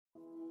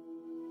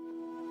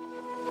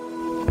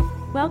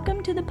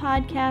Welcome to the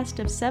podcast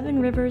of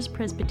Seven Rivers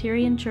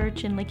Presbyterian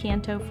Church in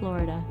Lecanto,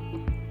 Florida.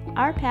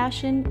 Our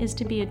passion is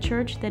to be a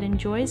church that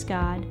enjoys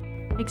God,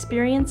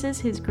 experiences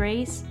His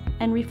grace,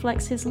 and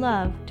reflects His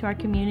love to our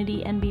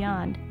community and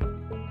beyond.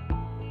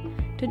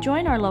 To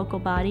join our local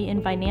body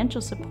in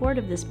financial support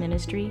of this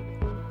ministry,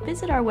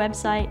 visit our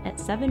website at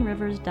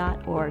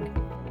sevenrivers.org.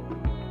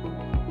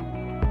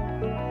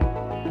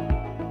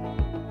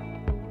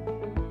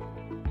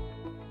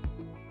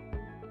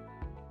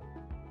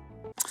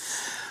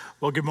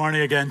 Well, good morning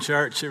again,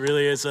 church. It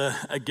really is a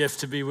gift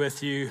to be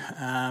with you.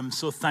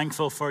 So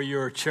thankful for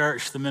your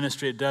church, the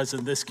ministry it does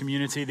in this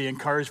community, the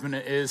encouragement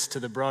it is to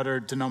the broader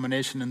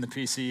denomination in the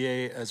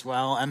PCA as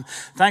well. And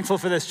thankful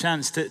for this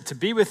chance to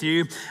be with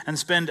you and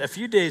spend a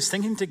few days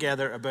thinking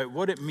together about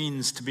what it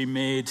means to be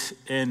made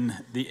in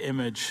the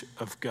image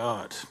of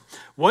God.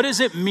 What does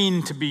it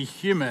mean to be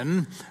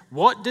human?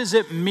 What does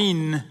it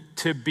mean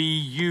to be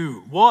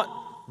you?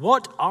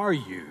 What are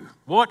you?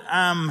 What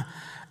am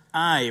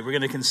we're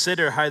going to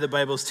consider how the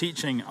Bible's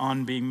teaching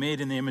on being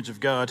made in the image of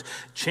God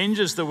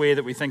changes the way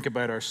that we think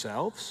about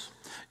ourselves,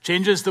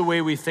 changes the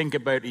way we think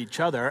about each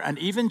other, and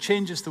even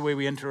changes the way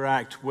we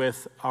interact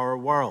with our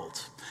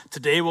world.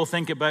 Today we'll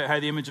think about how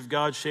the image of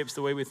God shapes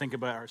the way we think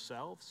about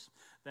ourselves.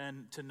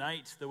 Then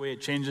tonight, the way it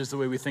changes the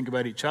way we think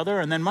about each other.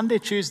 And then Monday,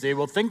 Tuesday,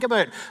 we'll think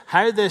about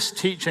how this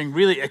teaching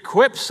really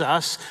equips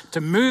us to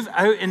move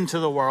out into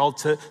the world,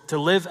 to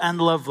live and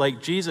love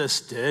like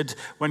Jesus did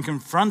when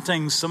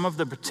confronting some of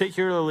the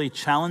particularly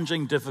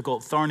challenging,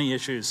 difficult, thorny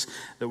issues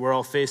that we're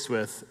all faced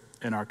with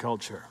in our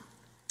culture.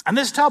 And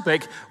this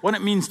topic, what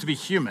it means to be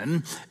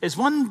human, is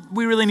one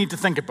we really need to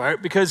think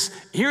about because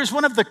here's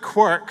one of the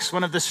quirks,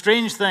 one of the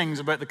strange things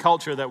about the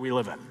culture that we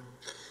live in.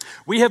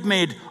 We have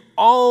made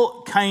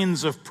all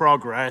kinds of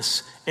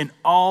progress in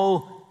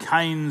all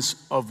kinds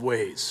of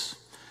ways.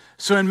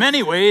 So in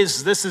many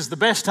ways, this is the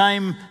best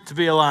time to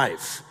be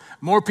alive.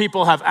 More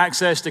people have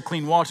access to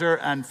clean water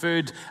and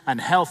food and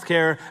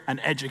healthcare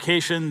and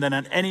education than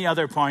at any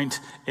other point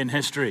in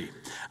history.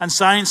 And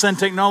science and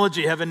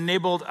technology have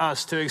enabled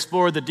us to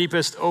explore the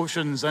deepest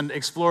oceans and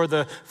explore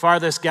the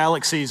farthest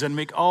galaxies and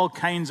make all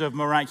kinds of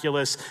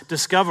miraculous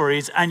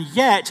discoveries. And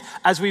yet,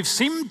 as we've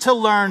seemed to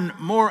learn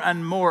more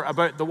and more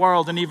about the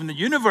world and even the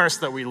universe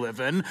that we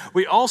live in,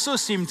 we also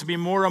seem to be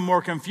more and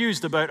more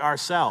confused about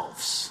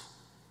ourselves.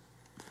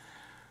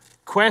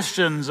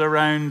 Questions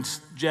around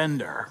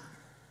gender.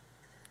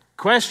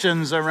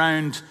 Questions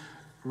around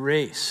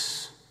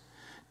race,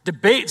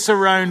 debates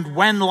around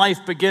when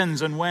life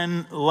begins and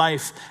when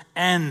life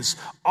ends.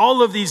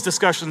 All of these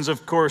discussions,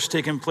 of course,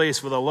 taking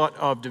place with a lot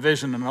of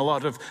division and a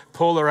lot of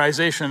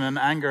polarization and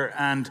anger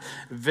and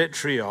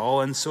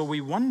vitriol. And so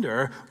we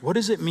wonder, what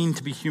does it mean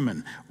to be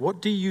human?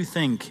 What do you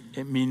think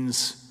it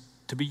means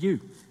to be you?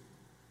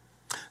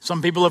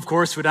 Some people, of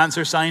course, would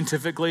answer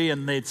scientifically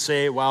and they'd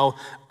say, well,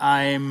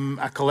 I'm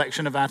a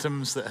collection of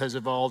atoms that has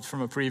evolved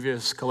from a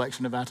previous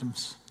collection of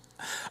atoms.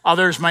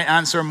 Others might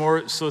answer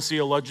more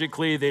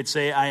sociologically. They'd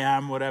say, I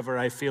am whatever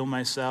I feel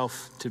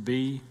myself to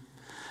be.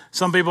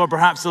 Some people are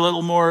perhaps a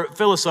little more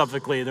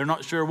philosophically. They're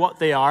not sure what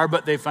they are,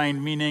 but they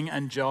find meaning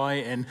and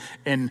joy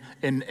in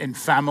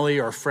family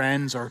or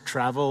friends or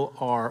travel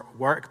or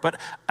work. But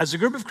as a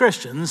group of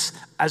Christians,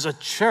 as a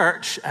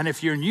church, and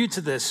if you're new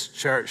to this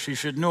church, you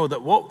should know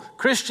that what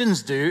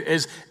Christians do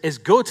is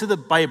go to the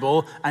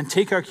Bible and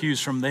take our cues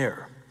from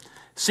there.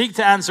 Seek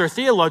to answer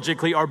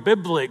theologically or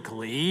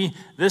biblically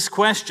this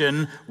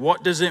question,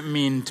 what does it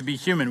mean to be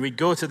human? We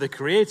go to the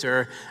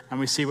Creator and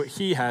we see what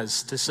He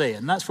has to say.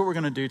 And that's what we're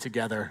going to do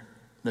together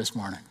this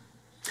morning.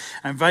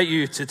 I invite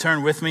you to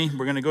turn with me.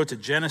 We're going to go to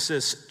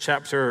Genesis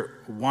chapter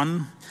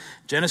 1.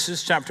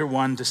 Genesis chapter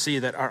 1 to see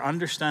that our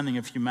understanding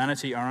of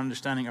humanity, our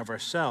understanding of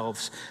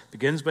ourselves,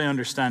 begins by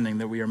understanding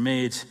that we are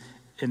made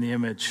in the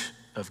image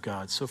of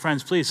God. So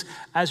friends, please,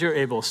 as you're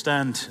able,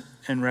 stand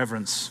in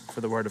reverence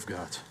for the Word of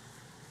God.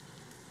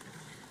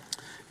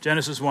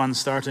 Genesis 1,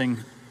 starting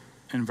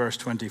in verse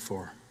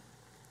 24.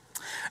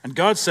 And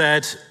God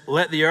said,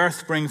 let the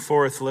earth bring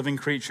forth living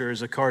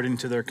creatures according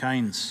to their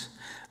kinds,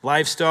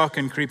 livestock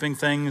and creeping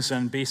things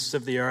and beasts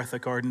of the earth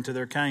according to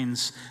their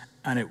kinds.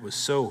 And it was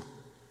so.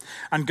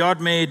 And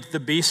God made the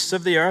beasts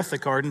of the earth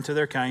according to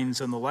their kinds,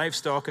 and the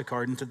livestock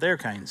according to their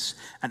kinds,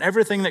 and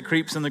everything that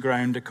creeps on the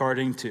ground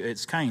according to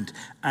its kind.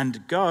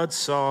 And God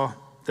saw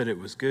that it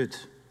was good.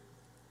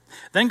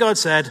 Then God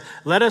said,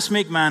 let us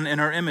make man in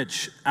our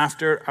image,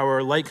 after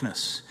our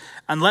likeness,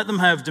 and let them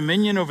have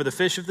dominion over the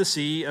fish of the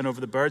sea, and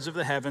over the birds of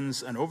the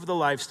heavens, and over the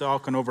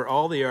livestock, and over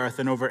all the earth,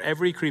 and over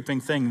every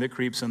creeping thing that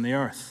creeps on the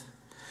earth.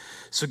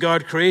 So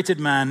God created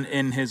man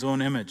in his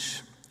own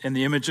image. In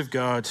the image of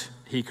God,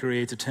 He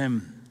created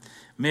him.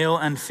 Male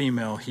and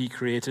female, He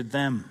created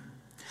them.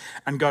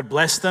 And God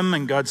blessed them,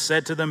 and God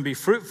said to them, be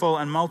fruitful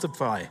and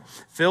multiply,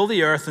 fill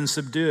the earth and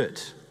subdue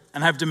it,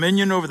 and have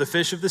dominion over the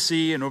fish of the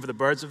sea, and over the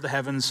birds of the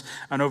heavens,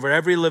 and over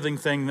every living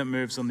thing that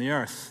moves on the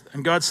earth.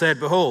 And God said,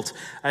 behold,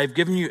 I have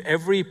given you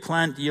every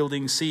plant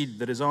yielding seed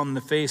that is on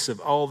the face of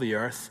all the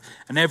earth,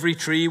 and every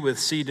tree with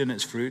seed in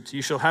its fruit.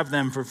 You shall have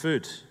them for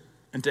food.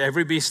 and to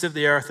every beast of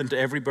the earth, and to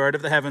every bird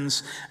of the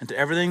heavens, and to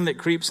everything that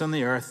creeps on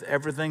the earth,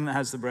 everything that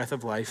has the breath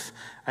of life,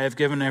 I have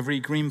given every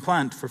green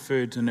plant for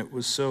food, and it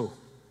was so.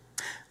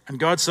 And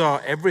God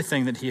saw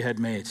everything that he had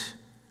made,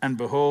 and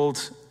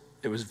behold,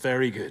 it was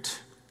very good.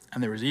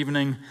 And there was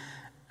evening,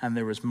 and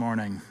there was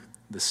morning,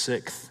 the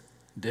sixth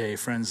day.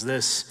 Friends,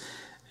 this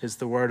is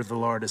the word of the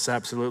Lord. It's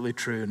absolutely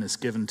true, and it's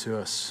given to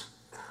us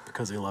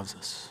because he loves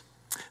us.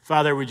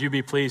 Father, would you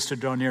be pleased to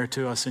draw near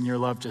to us in your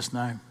love just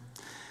now,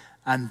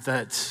 and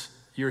that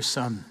your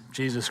Son,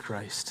 Jesus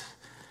Christ,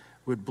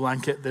 would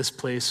blanket this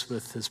place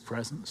with his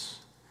presence,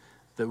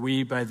 that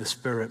we, by the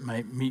Spirit,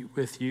 might meet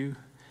with you,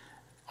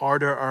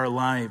 order our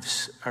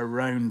lives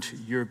around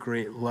your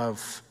great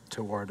love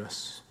toward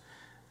us.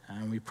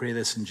 And we pray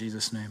this in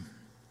Jesus' name.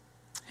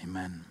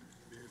 Amen.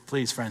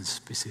 Please, friends,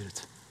 be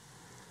seated.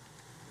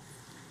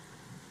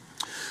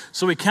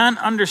 So we can't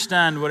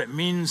understand what it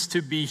means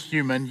to be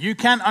human. You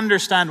can't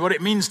understand what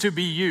it means to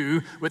be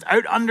you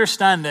without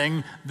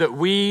understanding that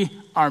we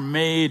are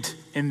made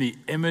in the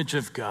image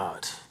of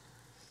God.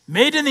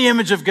 Made in the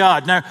image of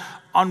God. Now,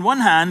 on one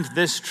hand,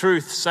 this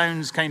truth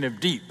sounds kind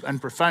of deep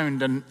and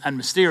profound and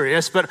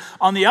mysterious, but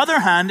on the other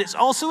hand, it's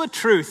also a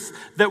truth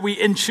that we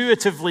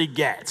intuitively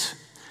get.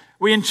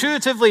 We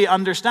intuitively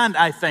understand,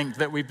 I think,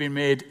 that we've been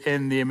made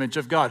in the image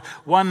of God.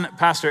 One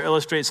pastor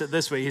illustrates it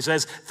this way. He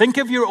says, think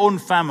of your own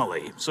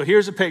family. So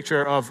here's a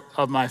picture of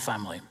my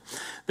family.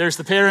 There's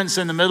the parents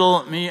in the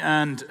middle, me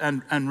and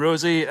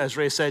Rosie. As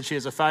Ray said, she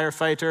is a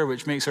firefighter,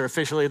 which makes her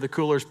officially the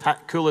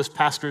coolest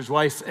pastor's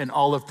wife in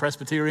all of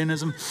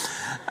Presbyterianism.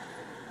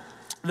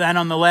 Then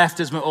on the left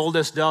is my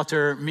oldest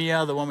daughter,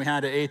 Mia, the one we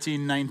had at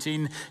 18,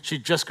 19. She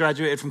just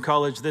graduated from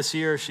college this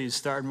year. She's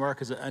starting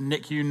work as a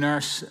NICU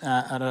nurse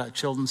at a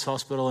children's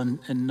hospital in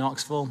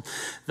Knoxville.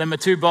 Then my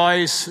two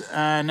boys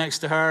next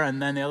to her,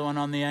 and then the other one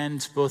on the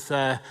end, both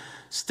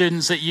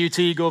students at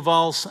UT, Go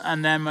Vols.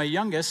 And then my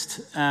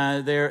youngest,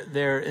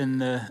 they're in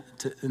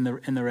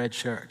the red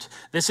shirt.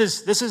 This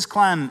is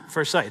Clan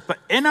Forsyth. But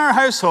in our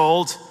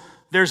household,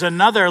 there's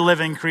another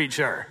living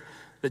creature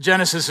that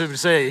Genesis would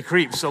say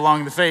creeps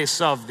along the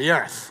face of the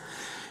earth.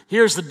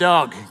 Here's the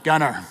dog,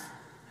 Gunner.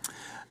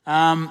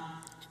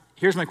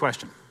 Here's my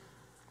question.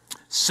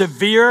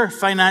 Severe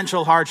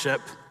financial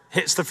hardship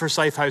hits the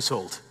Forsyth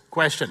household.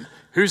 Question,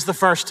 who's the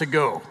first to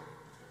go?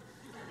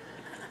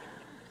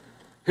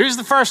 Who's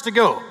the first to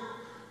go?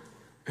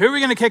 Who are we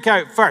going to kick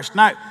out first?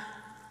 Now,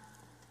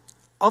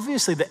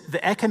 obviously,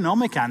 the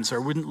economic answer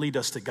wouldn't lead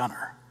us to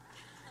Gunner.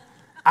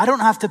 I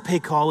don't have to pay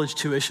college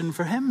tuition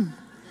for him.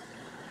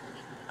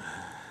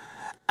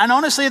 And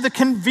honestly, the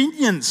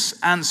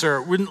convenience answer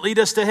wouldn't lead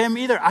us to him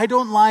either. I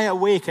don't lie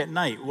awake at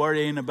night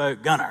worrying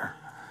about Gunner.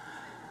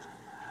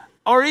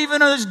 Or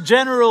even on his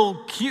general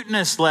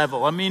cuteness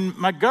level. I mean,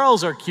 my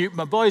girls are cute,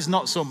 my boys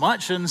not so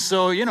much. And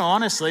so,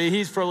 honestly,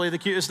 he's probably the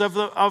cutest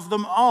of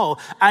them all.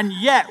 And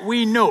yet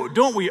we know,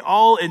 don't we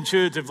all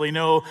intuitively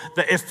know,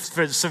 that if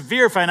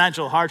severe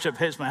financial hardship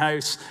hits my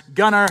house,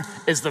 Gunner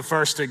is the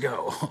first to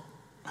go.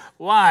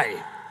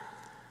 Why?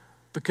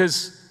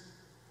 Because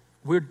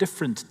we're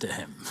different to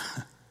him.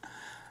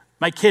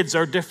 My kids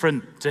are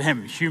different to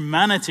him.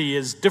 Humanity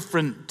is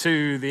different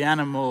to the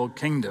animal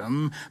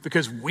kingdom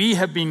because we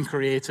have been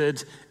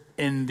created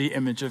in the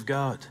image of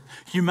God.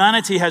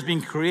 Humanity has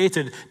been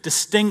created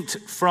distinct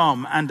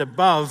from and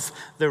above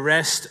the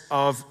rest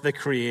of the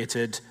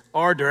created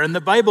order. And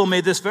the Bible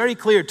made this very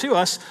clear to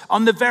us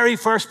on the very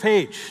first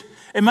page.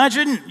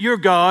 Imagine you're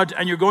God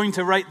and you're going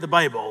to write the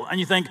Bible and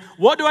you think,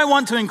 what do I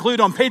want to include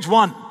on page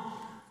 1?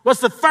 What's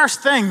the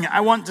first thing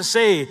I want to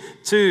say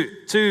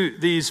to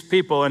these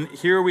people? And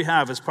here we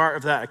have, as part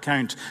of that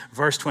account,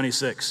 verse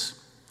 26.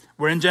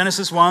 Where in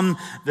Genesis 1,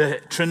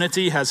 the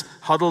Trinity has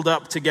huddled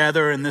up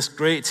together in this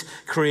great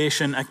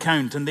creation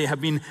account, and they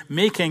have been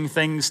making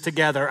things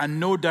together and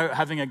no doubt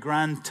having a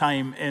grand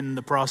time in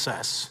the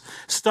process.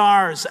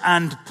 Stars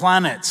and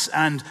planets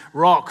and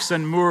rocks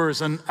and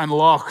moors and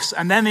lochs,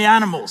 and then the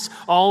animals,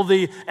 all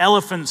the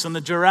elephants and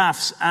the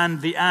giraffes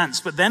and the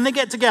ants. But then they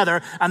get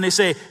together and they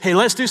say, hey,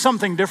 let's do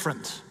something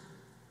different.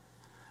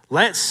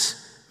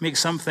 Let's make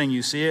something,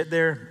 you see it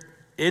there,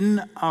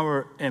 in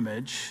our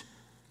image,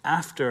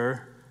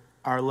 after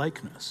our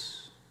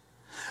likeness.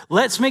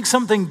 Let's make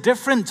something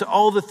different to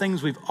all the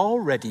things we've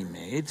already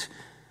made,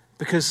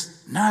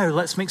 because now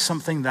let's make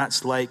something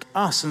that's like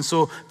us. And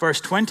so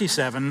verse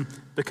 27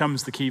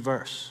 becomes the key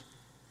verse.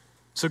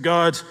 So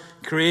God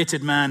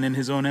created man in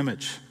his own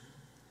image.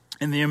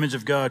 In the image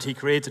of God, he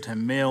created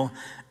him, male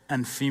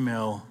and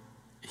female.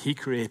 He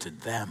created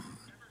them.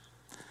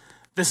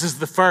 This is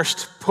the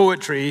first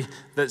poetry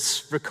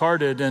that's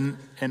recorded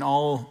in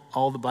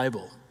all the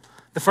Bible.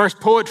 The first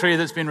poetry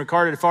that's been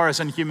recorded for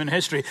us in human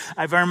history.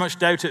 I very much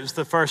doubt it's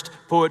the first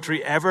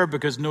poetry ever,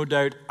 because no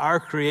doubt our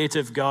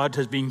creative God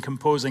has been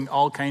composing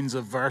all kinds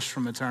of verse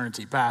from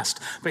eternity past.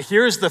 But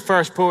here's the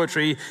first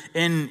poetry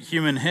in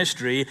human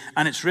history,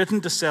 and it's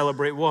written to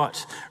celebrate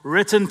what?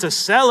 Written to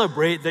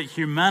celebrate that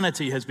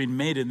humanity has been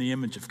made in the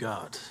image of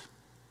God.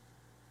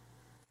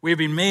 We have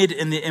been made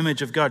in the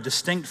image of God,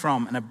 distinct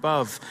from and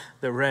above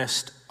the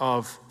rest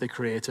of the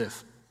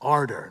creative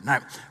order.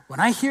 Now, when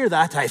I hear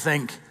that, I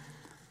think,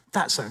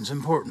 that sounds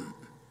important.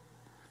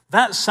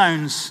 That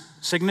sounds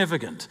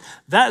significant.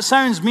 That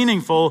sounds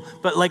meaningful,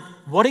 but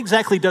what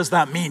exactly does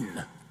that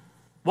mean?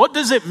 What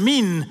does it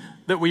mean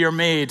that we are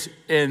made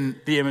in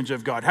the image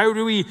of God? How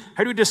do we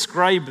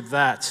describe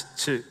that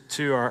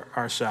to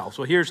ourselves?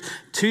 Well, here's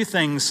two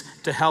things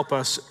to help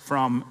us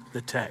from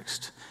the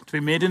text. To be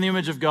made in the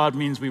image of God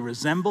means we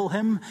resemble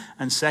him,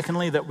 and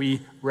secondly, that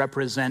we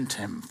represent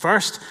him.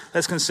 First,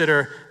 let's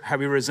consider how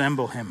we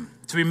resemble him.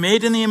 To be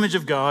made in the image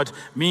of God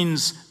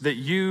means that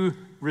you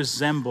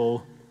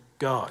resemble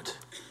God.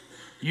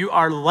 You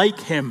are like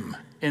him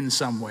in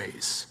some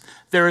ways.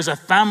 There is a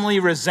family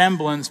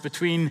resemblance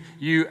between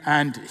you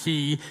and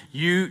he.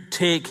 You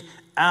take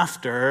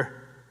after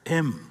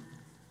him.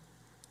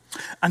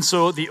 And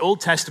so the Old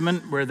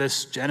Testament, where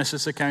this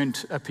Genesis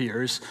account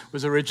appears,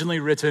 was originally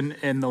written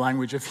in the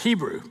language of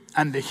Hebrew.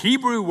 And the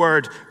Hebrew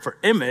word for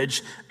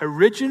image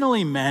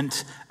originally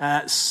meant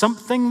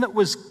something that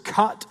was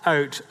cut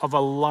out of a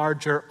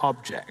larger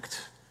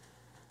object.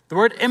 The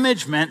word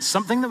image meant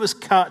something that was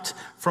cut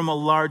from a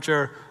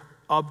larger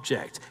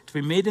object. To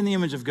be made in the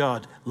image of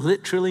God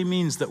literally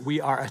means that we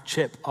are a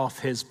chip off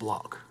his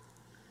block.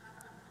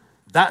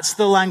 That's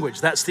the language,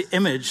 that's the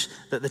image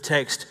that the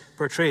text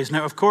portrays.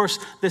 Now, of course,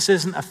 this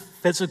isn't a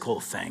physical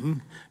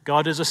thing.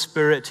 God is a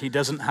spirit. He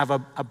doesn't have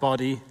a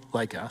body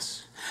like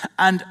us.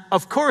 And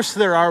of course,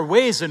 there are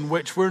ways in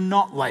which we're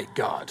not like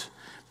God.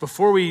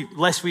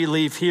 Lest we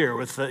leave here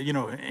with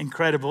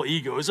incredible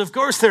egos, of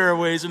course there are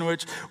ways in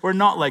which we're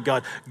not like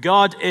God.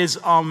 God is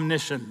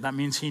omniscient. That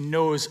means he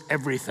knows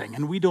everything,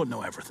 and we don't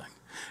know everything.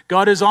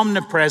 God is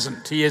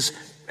omnipresent. He is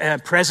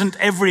present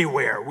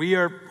everywhere. We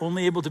are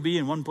only able to be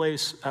in one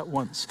place at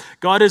once.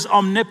 God is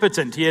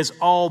omnipotent. He is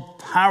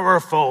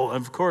all-powerful.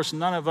 Of course,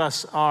 none of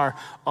us are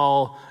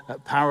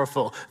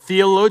all-powerful.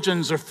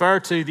 Theologians refer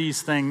to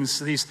these things,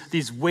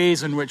 these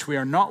ways in which we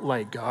are not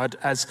like God,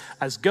 as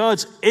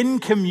God's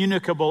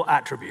incommunicable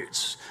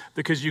attributes,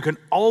 because you can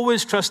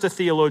always trust a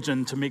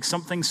theologian to make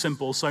something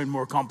simple sound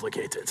more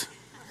complicated.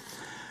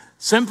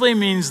 Simply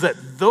means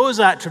that those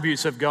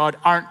attributes of God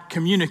aren't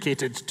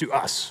communicated to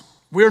us.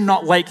 We're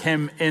not like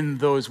him in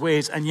those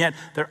ways, and yet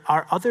there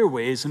are other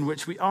ways in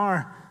which we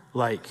are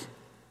like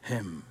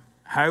him.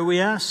 How, we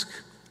ask?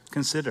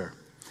 Consider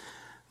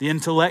the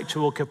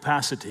intellectual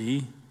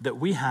capacity that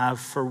we have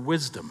for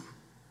wisdom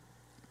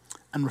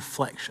and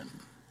reflection.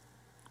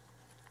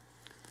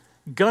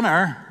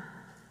 Gunnar,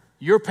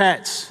 your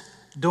pets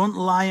don't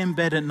lie in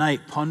bed at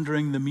night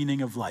pondering the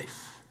meaning of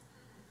life.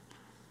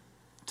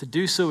 To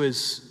do so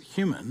is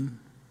human,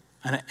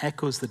 and it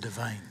echoes the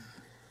divine.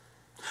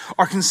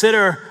 Or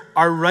consider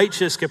our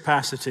righteous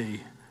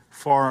capacity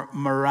for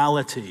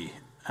morality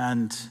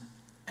and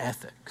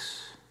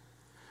ethics.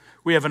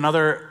 We have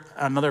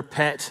another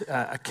pet,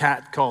 a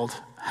cat called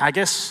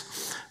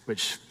Haggis,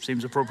 which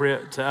seems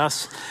appropriate to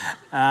us.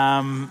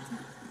 I've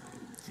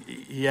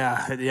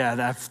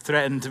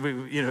threatened.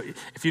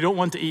 If you don't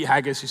want to eat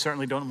haggis, you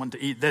certainly don't want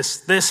to eat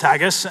this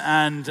haggis.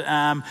 And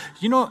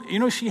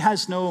she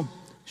has no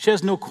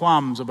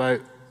qualms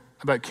about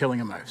killing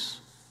a mouse.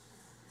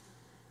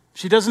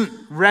 She doesn't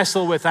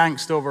wrestle with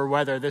angst over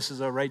whether this is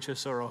a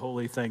righteous or a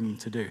holy thing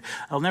to do.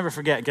 I'll never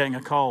forget getting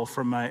a call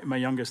from my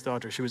youngest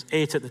daughter. She was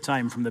 8 at the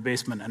time, from the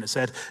basement, and it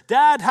said,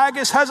 "Dad,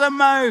 Haggis has a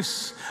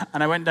mouse."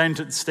 And I went down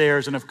to the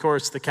stairs, and of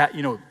course the cat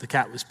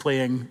was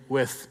playing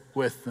with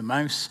the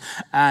mouse.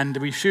 And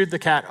we shooed the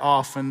cat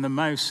off, and the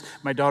mouse,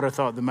 my daughter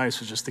thought the mouse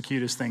was just the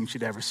cutest thing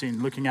she'd ever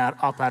seen, looking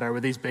up at her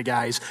with these big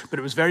eyes. But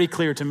it was very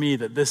clear to me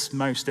that this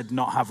mouse did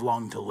not have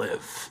long to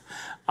live.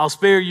 I'll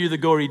spare you the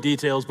gory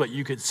details, but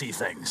you could see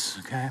things,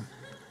 okay?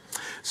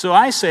 So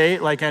I say,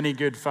 like any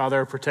good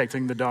father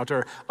protecting the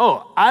daughter,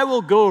 I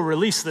will go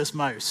release this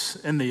mouse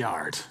in the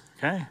yard,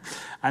 okay?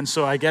 And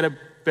so I get a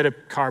bit of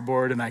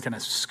cardboard, and I kind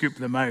of scoop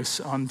the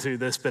mouse onto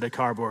this bit of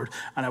cardboard,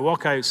 and I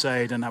walk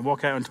outside, and I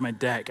walk out onto my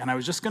deck, and I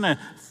was just going to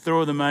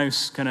throw the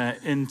mouse kind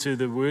of into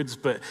the woods,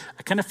 but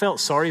I kind of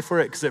felt sorry for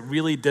it because it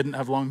really didn't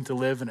have long to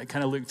live, and it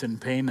kind of looked in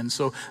pain. And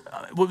so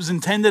what was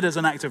intended as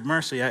an act of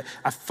mercy,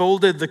 I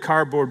folded the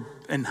cardboard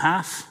in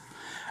half,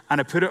 and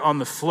I put it on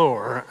the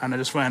floor, and I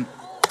just went.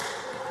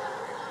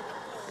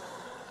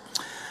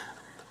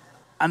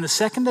 And the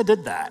second I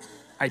did that,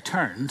 I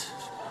turned,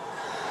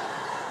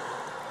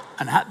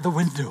 and at the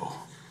window,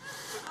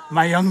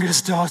 my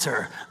youngest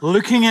daughter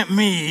looking at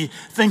me,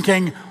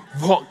 thinking,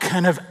 what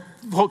kind of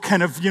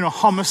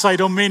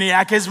homicidal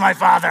maniac is my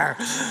father?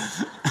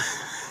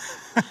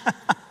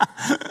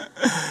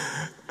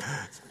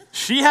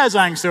 She has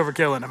angst over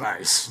killing a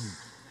mouse.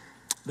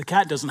 The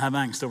cat doesn't have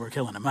angst over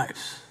killing a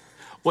mouse.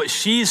 What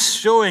she's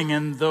showing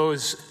in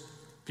those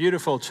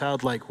beautiful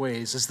childlike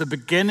ways is the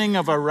beginning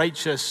of a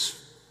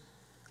righteous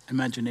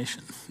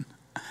imagination.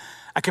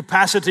 A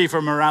capacity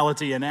for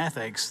morality and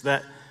ethics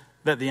that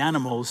the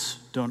animals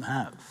don't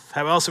have.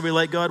 How else are we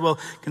like God? Well,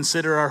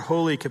 consider our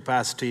holy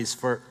capacities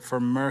for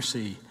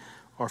mercy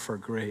or for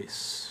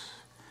grace.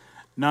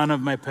 None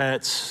of my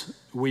pets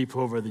weep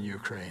over the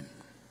Ukraine.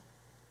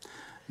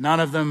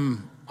 None of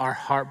them are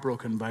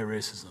heartbroken by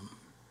racism.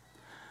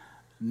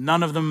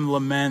 None of them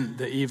lament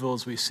the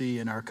evils we see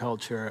in our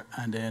culture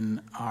and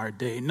in our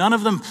day. None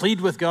of them plead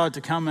with God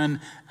to come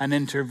in and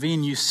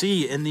intervene. You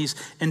see, in these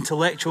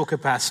intellectual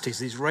capacities,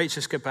 these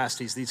righteous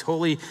capacities, these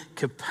holy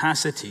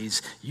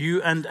capacities,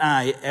 you and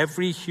I,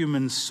 every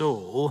human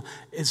soul,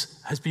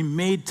 has been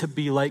made to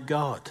be like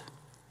God.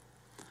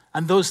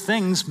 And those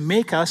things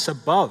make us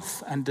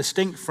above and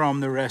distinct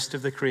from the rest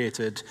of the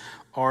created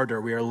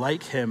order. We are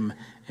like him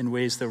in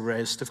ways the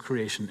rest of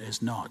creation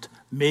is not.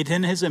 Made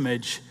in his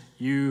image,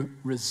 you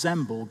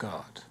resemble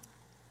God.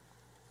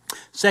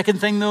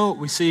 Second thing, though,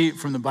 we see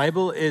from the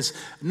Bible is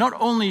not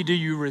only do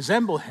you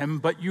resemble him,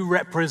 but you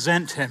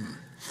represent him.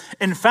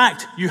 In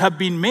fact, you have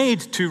been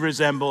made to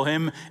resemble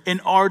him in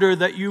order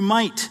that you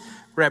might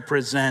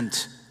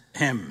represent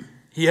him.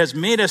 He has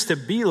made us to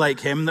be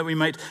like him that we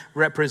might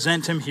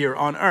represent him here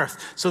on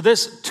earth. So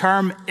this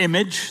term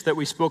image that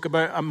we spoke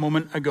about a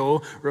moment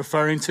ago,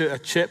 referring to a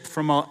chip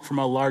from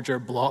a larger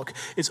block,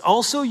 is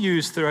also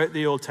used throughout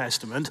the Old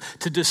Testament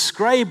to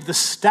describe the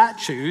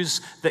statues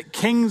that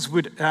kings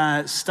would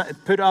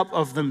put up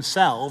of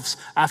themselves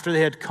after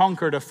they had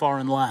conquered a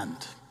foreign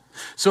land.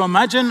 So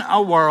imagine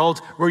a world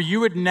where you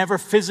would never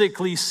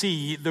physically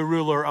see the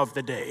ruler of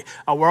the day.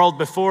 A world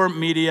before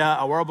media,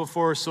 a world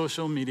before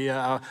social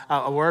media,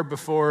 a world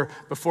before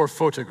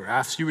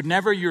photographs. You would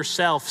never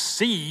yourself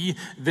see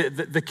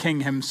the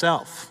king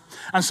himself.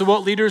 And so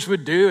what leaders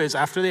would do is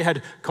after they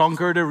had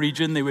conquered a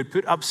region, they would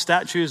put up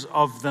statues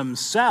of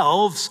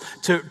themselves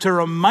to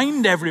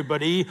remind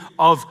everybody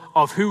of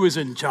who was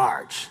in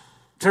charge.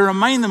 To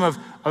remind them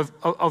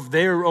of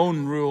their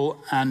own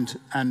rule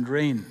and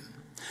reign.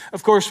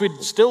 Of course, we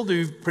still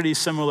do pretty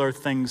similar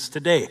things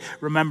today.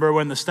 Remember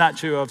when the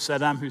statue of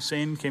Saddam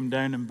Hussein came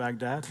down in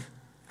Baghdad?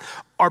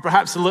 Or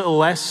perhaps a little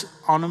less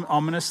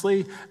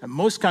ominously,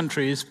 most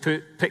countries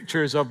put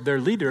pictures of their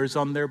leaders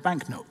on their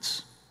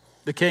banknotes.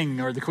 The king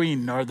or the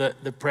queen or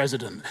the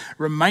president,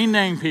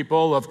 reminding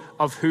people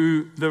of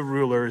who the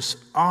rulers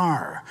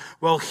are.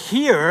 Well,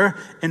 here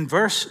in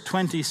verse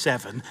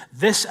 27,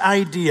 this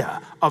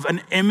idea of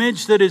an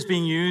image that is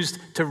being used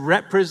to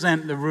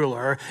represent the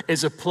ruler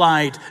is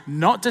applied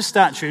not to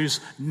statues,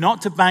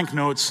 not to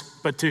banknotes,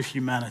 but to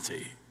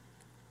humanity.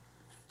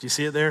 Do you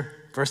see it there?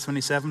 Verse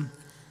 27.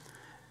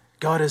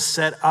 God has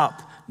set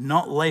up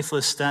not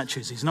lifeless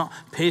statues. He's not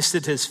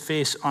pasted his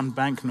face on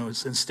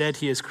banknotes. Instead,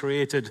 he has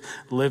created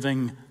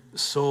living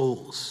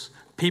souls.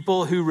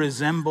 People who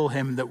resemble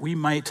him that we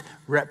might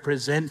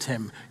represent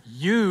him.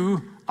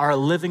 You are a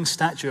living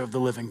statue of the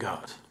living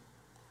God.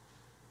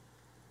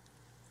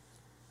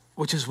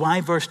 Which is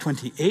why verse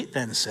 28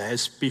 then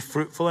says, be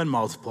fruitful and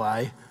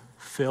multiply,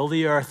 fill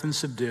the earth and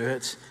subdue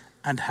it,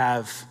 and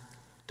have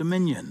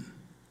dominion.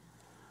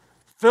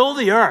 Fill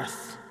the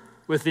earth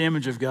with the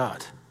image of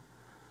God.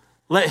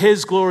 Let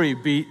his glory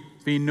be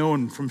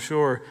known from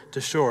shore to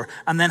shore.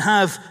 And then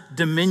have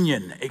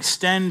dominion.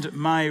 Extend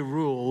my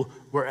rule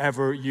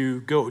wherever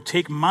you go.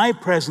 Take my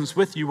presence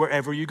with you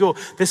wherever you go.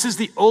 This is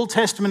the Old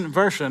Testament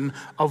version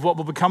of what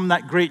will become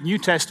that great New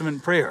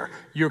Testament prayer.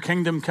 Your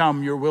kingdom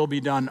come, your will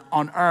be done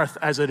on earth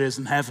as it is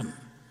in heaven.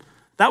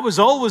 That was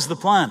always the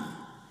plan.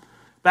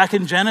 Back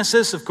in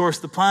Genesis, of course,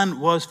 the plan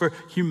was for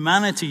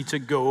humanity to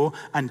go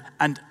and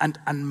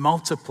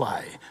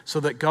multiply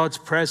so that God's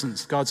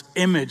presence, God's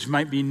image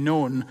might be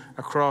known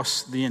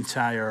across the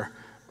entire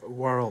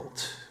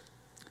world.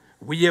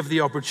 We have the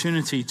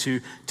opportunity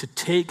to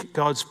take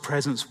God's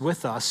presence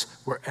with us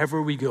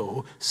wherever we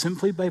go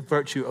simply by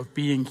virtue of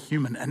being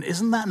human. And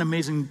isn't that an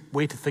amazing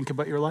way to think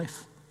about your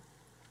life?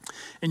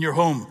 In your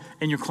home,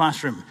 in your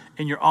classroom,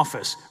 in your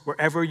office,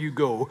 wherever you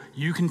go,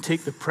 you can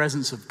take the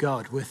presence of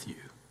God with you.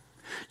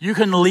 You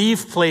can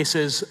leave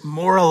places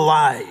more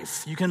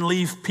alive. You can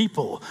leave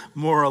people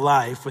more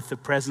alive with the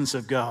presence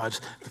of God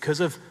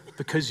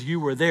because you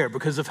were there,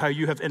 because of how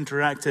you have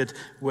interacted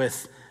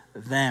with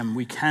them.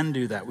 We can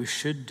do that. We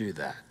should do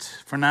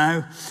that. For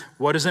now,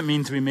 what does it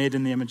mean to be made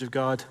in the image of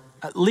God?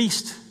 At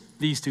least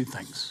these two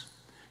things.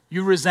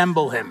 You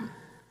resemble him.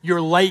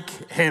 You're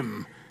like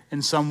him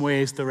in some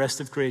ways the rest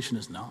of creation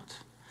is not.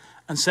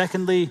 And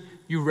secondly,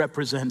 you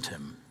represent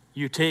him.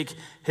 You take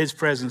his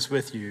presence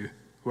with you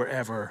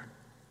wherever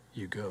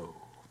you go.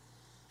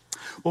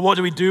 Well, what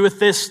do we do with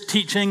this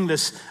teaching,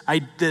 this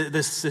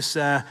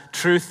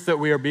truth that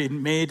we are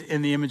being made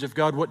in the image of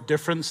God? What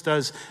difference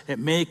does it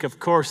make? Of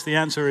course, the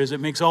answer is it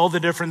makes all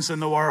the difference in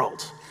the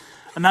world.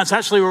 And that's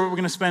actually where we're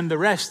going to spend the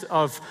rest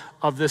of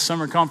this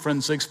summer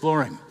conference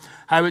exploring.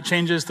 How it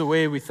changes the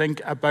way we think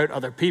about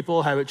other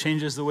people, how it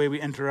changes the way we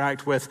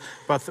interact with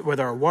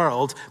our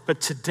world.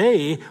 But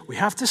today, we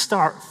have to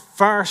start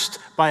first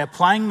by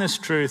applying this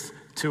truth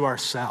to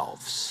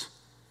ourselves.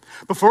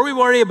 Before we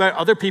worry about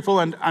other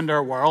people and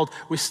our world,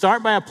 we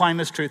start by applying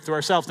this truth to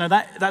ourselves. Now,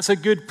 that's a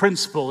good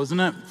principle, isn't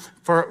it,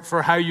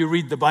 for how you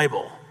read the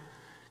Bible?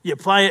 You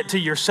apply it to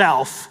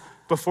yourself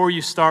before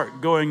you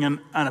start going and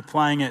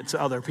applying it to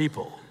other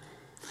people.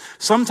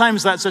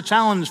 Sometimes that's a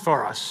challenge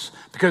for us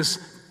because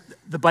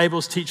the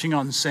Bible's teaching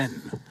on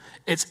sin.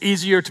 It's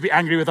easier to be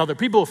angry with other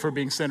people for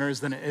being sinners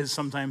than it is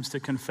sometimes to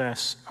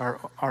confess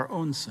our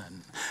own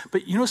sin.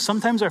 But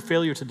sometimes our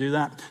failure to do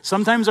that,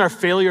 sometimes our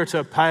failure to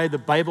apply the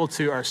Bible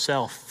to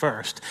ourselves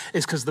first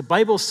is because the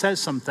Bible says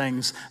some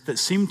things that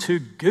seem too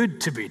good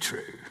to be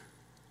true.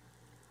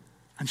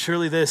 And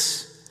surely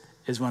this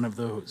is one of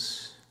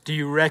those. Do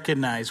you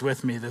recognize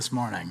with me this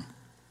morning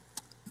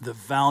the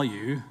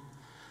value,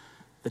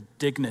 the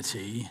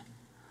dignity,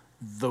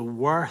 the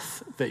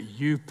worth that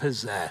you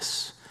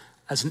possess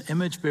as an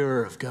image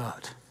bearer of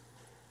God?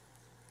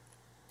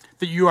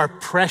 That you are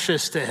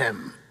precious to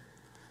him,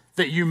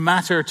 that you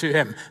matter to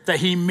him, that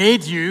he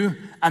made you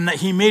and that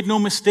he made no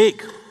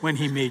mistake when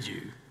he made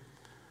you.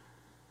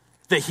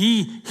 That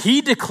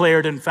he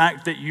declared, in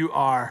fact, that you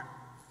are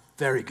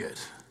very good.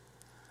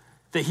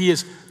 That he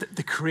is,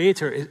 the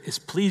Creator is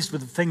pleased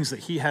with the things that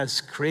he has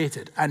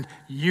created. And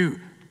you,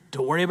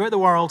 don't worry about the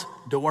world,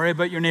 don't worry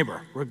about your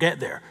neighbor, we'll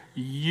get there.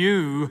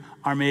 You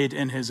are made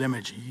in his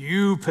image.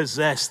 You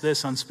possess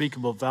this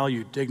unspeakable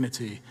value,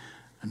 dignity,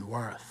 and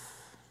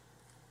worth.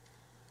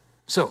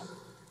 So,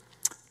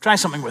 try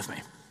something with me.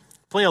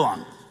 Play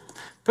along.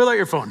 Pull out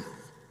your phone.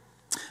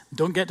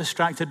 Don't get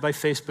distracted by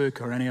Facebook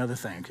or any other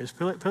thing. Just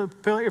pull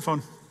out your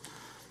phone.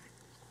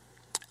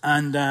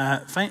 And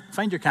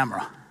find your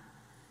camera.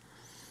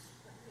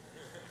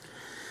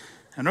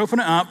 And open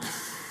it up.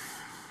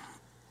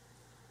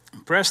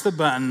 And press the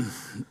button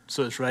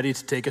so it's ready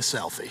to take a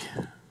selfie.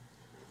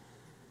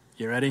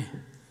 You ready?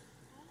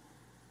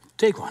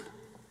 Take one.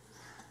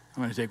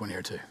 I'm going to take one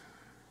here too.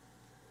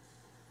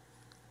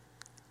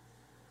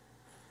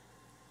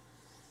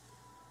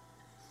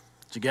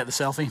 Did you get the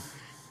selfie?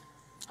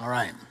 All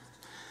right.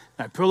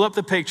 Now pull up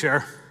the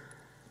picture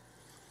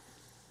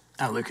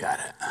and look at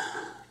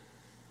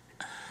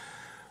it.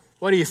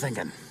 What are you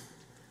thinking?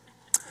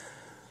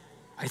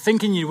 Are you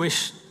thinking you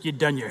wish you'd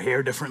done your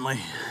hair differently?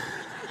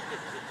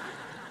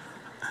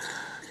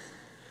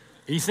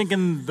 Are you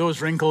thinking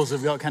those wrinkles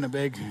have got kind of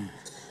big?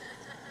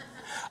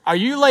 Are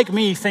you like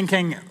me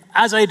thinking,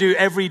 as I do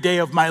every day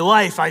of my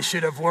life, I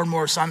should have worn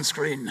more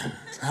sunscreen,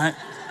 right?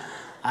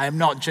 I am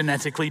not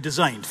genetically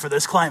designed for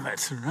this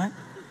climate, right?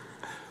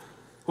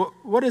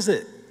 What is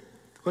it?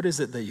 What is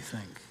it that you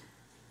think?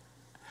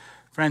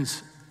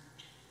 Friends,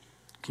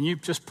 can you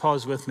just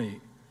pause with me?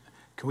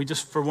 Can we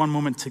just for one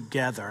moment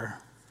together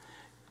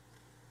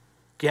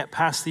get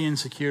past the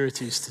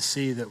insecurities to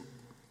see that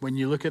when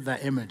you look at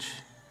that image,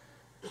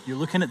 you're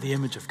looking at the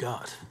image of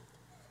God.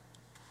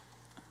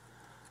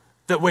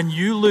 That when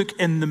you look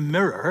in the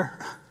mirror,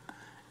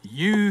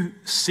 you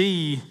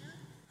see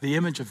the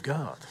image of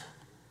God.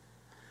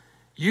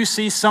 You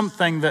see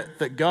something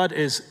that God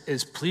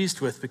is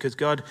pleased with because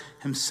God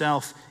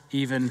himself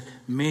even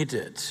made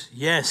it.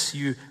 Yes,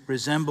 you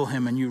resemble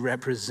him and you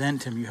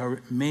represent him. You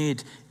are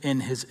made in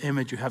his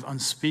image. You have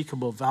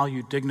unspeakable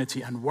value,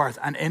 dignity, and worth.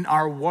 And in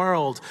our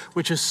world,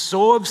 which is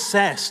so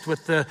obsessed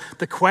with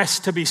the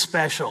quest to be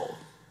special,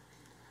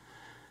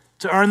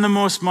 to earn the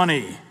most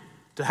money,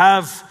 to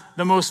have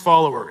the most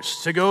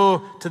followers, to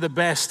go to the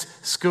best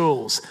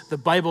schools, the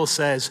Bible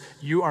says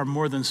you are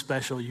more than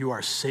special, you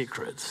are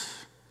sacred.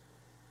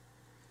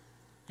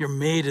 You're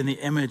made in the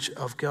image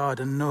of God.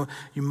 And no,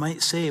 you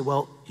might say,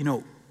 well,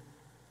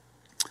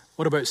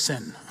 what about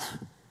sin?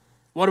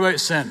 What about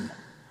sin?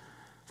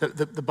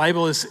 The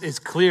Bible is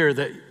clear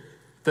that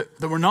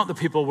we're not the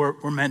people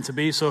we're meant to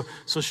be, so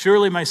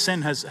surely my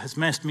sin has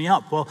messed me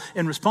up. Well,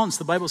 in response,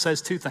 the Bible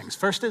says two things.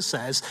 First, it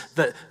says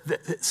that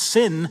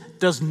sin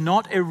does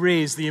not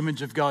erase the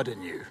image of God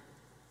in you.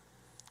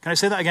 Can I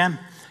say that again?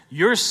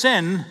 Your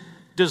sin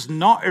does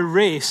not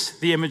erase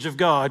the image of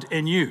God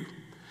in you.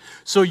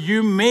 So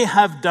you may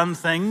have done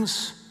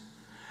things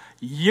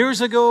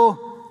years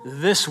ago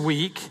this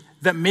week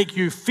that make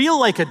you feel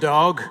like a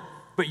dog,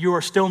 but you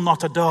are still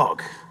not a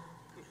dog.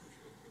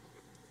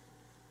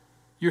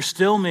 You're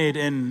still made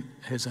in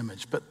his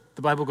image. But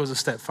the Bible goes a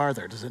step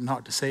farther, does it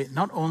not? To say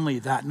not only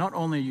that, not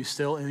only are you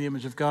still in the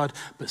image of God,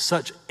 but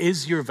such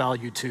is your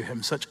value to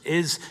him, such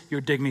is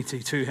your dignity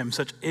to him,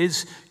 such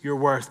is your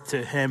worth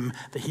to him,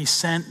 that he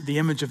sent the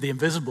image of the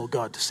invisible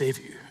God to save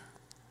you.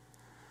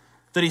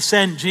 That he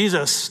sent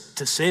Jesus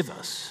to save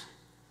us.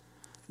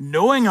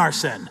 Knowing our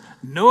sin,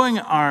 knowing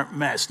our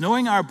mess,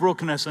 knowing our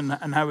brokenness and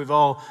how we've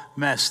all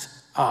messed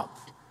up.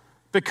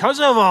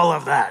 Because of all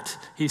of that,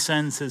 he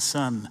sends his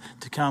son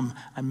to come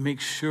and make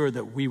sure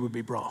that we would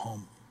be brought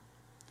home.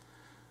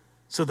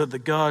 So that the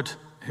God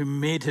who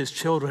made his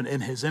children in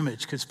his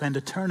image could spend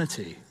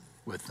eternity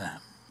with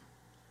them.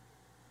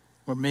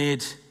 We're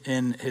made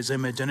in his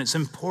image. And it's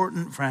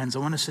important, friends, I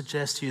want to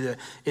suggest to you that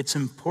it's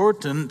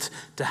important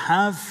to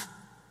have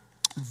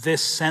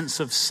this sense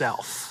of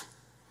self,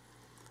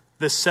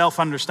 this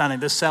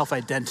self-understanding, this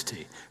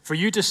self-identity. For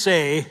you to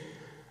say,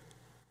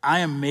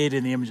 I am made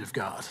in the image of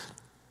God,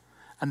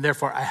 and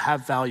therefore I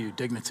have value,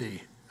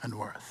 dignity, and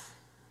worth.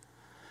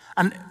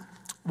 And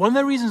one of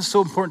the reasons it's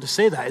so important to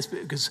say that is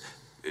because,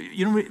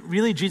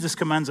 really Jesus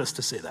commands us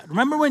to say that.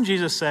 Remember when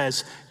Jesus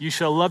says, you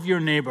shall love your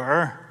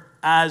neighbor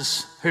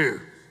as who?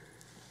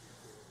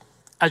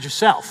 As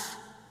yourself.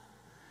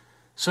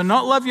 So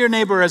not love your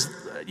neighbor as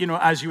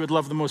you would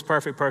love the most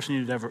perfect person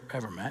you'd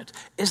ever met.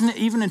 Isn't it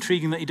even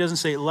intriguing that he doesn't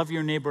say love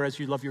your neighbor as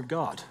you love your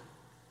God?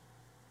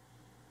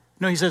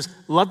 No, he says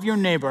love your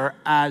neighbor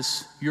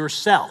as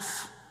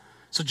yourself.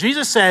 So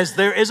Jesus says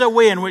there is a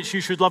way in which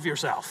you should love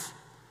yourself.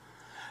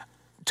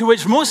 To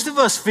which most of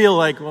us feel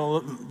like,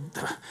 well,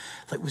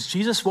 was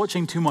Jesus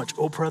watching too much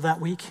Oprah that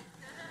week?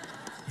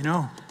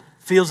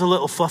 Feels a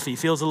little fluffy,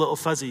 feels a little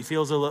fuzzy,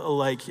 feels a little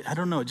like, I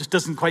don't know, it just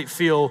doesn't quite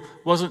feel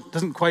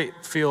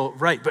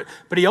right.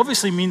 But he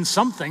obviously means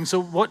something.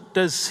 So what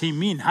does he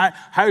mean?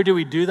 How do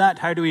we do that?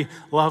 How do we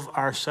love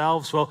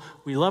ourselves? Well,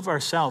 we love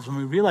ourselves when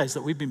we realize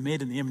that we've been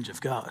made in the image of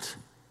God.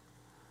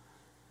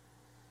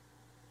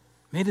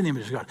 Made in the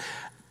image of God.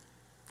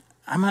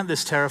 I'm at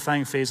this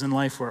terrifying phase in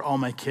life where all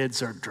my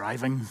kids are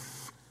driving.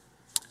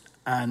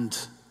 And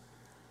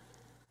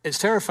it's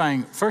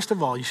terrifying. First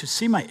of all, you should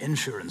see my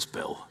insurance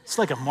bill. It's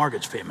like a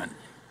mortgage payment.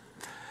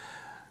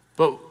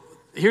 But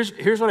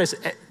here's what I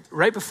say.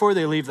 Right before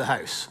they leave the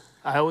house,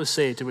 I always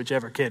say to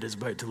whichever kid is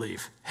about to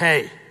leave,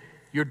 hey,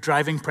 you're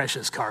driving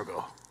precious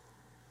cargo.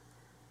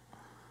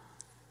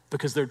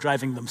 Because they're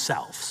driving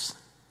themselves.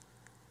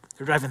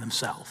 They're driving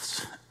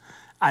themselves.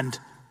 And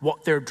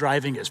what they're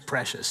driving is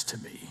precious to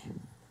me.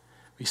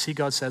 You see,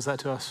 God says that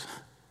to us.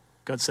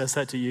 God says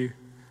that to you.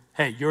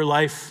 Hey, your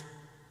life,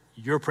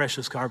 you're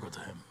precious cargo to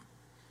him.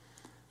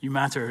 You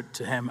matter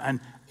to him,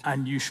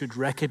 and you should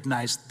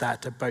recognize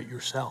that about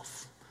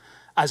yourself.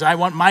 As I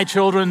want my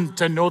children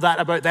to know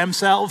that about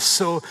themselves,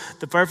 so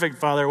the perfect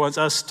Father wants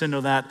us to know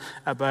that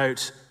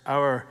about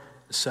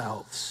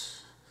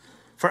ourselves.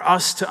 For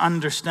us to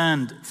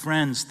understand,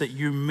 friends, that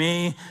you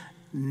may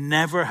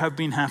never have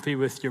been happy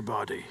with your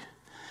body.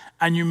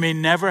 And you may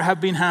never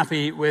have been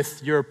happy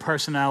with your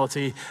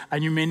personality,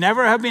 and you may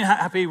never have been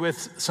happy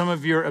with some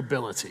of your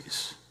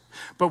abilities.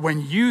 But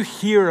when you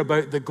hear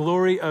about the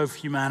glory of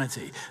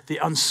humanity, the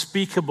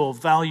unspeakable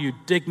value,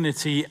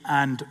 dignity,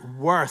 and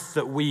worth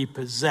that we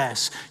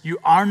possess, you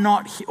are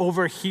not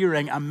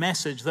overhearing a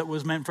message that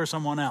was meant for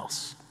someone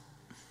else.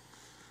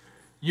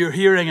 You're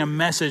hearing a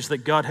message that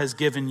God has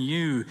given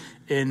you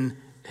in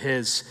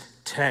his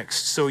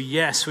text. So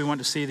yes, we want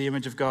to see the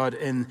image of God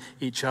in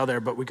each other,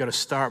 but we've got to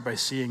start by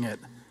seeing it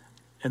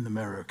in the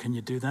mirror. Can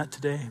you do that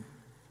today?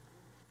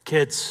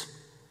 Kids,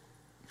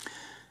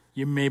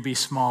 you may be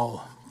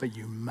small, but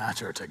you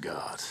matter to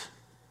God.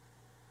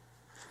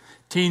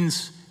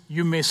 Teens,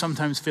 you may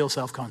sometimes feel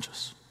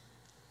self-conscious,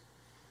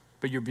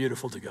 but you're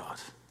beautiful to God.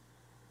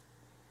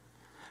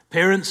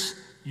 Parents,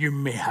 you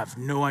may have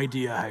no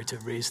idea how to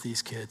raise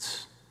these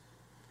kids,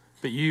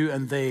 but you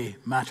and they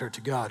matter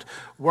to God.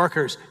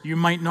 Workers, you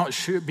might not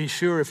be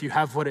sure if you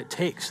have what it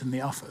takes in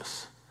the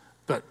office,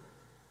 but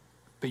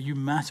you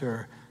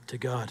matter to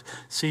God.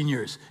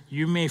 Seniors,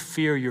 you may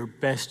fear your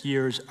best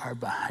years are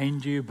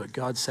behind you, but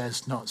God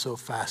says not so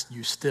fast.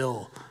 You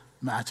still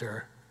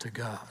matter to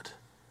God.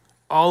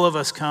 All of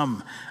us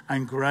come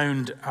and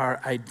ground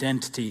our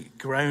identity,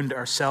 ground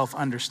our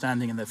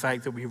self-understanding in the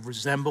fact that we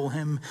resemble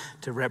him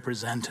to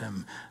represent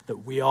him, that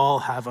we all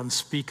have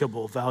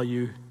unspeakable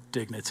value,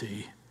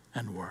 dignity,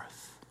 and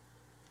worth.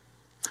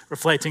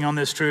 Reflecting on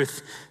this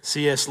truth,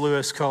 C.S.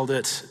 Lewis called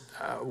it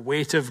a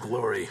weight of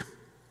glory.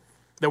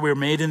 That we're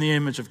made in the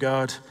image of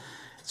God.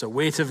 It's a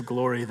weight of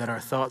glory that our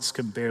thoughts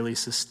can barely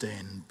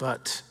sustain.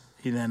 But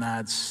he then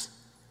adds,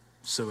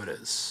 so it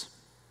is.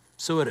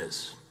 So it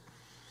is.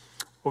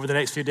 Over the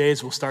next few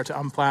days, we'll start to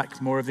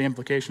unpack more of the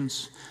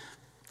implications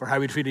for how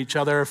we treat each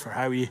other, for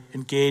how we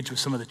engage with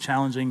some of the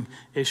challenging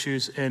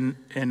issues in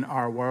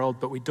our world.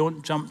 But we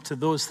don't jump to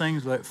those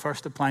things without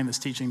first applying this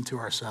teaching to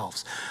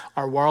ourselves.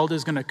 Our world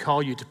is going to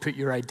call you to put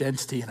your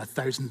identity in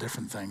 1,000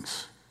 different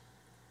things.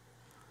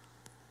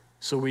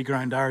 So we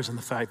ground ours in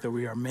the fact that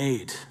we are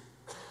made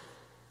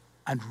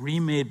and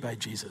remade by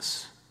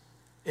Jesus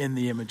in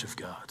the image of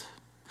God.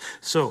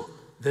 So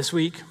this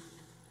week,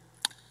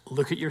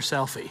 look at your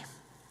selfie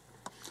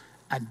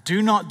and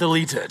do not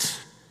delete it.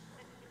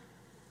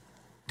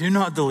 Do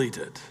not delete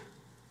it.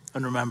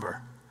 And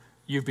remember,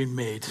 you've been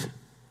made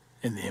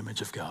in the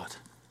image of God.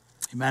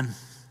 Amen.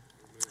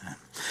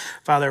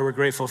 Father, we're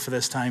grateful for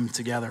this time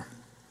together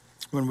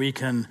when we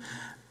can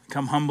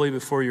come humbly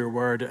before your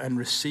word and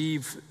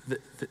receive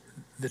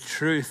the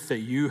truth that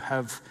you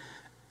have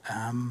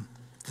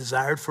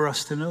desired for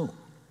us to know.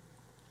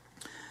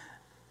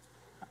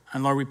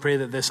 And Lord, we pray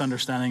that this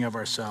understanding of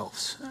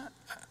ourselves,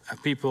 a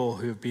people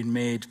who have been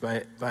made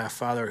by a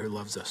Father who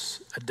loves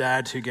us, a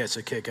dad who gets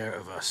a kick out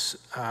of us,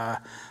 a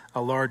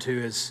Lord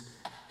who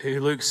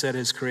looks at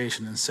his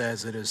creation and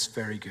says it is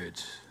very good,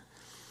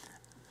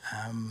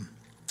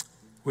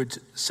 would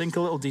sink a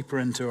little deeper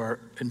into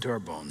our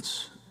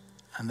bones,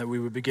 and that we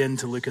would begin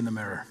to look in the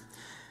mirror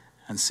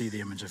and see the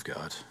image of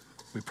God.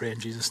 We pray in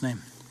Jesus'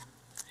 name.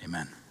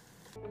 Amen.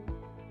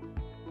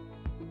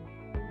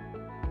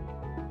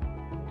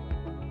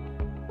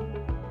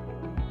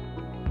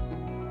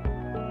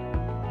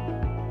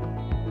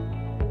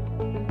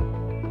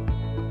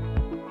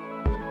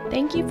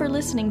 Thank you for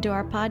listening to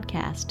our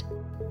podcast.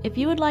 If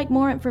you would like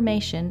more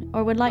information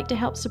or would like to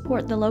help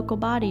support the local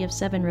body of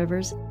Seven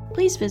Rivers,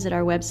 please visit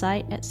our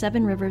website at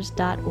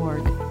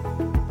sevenrivers.org.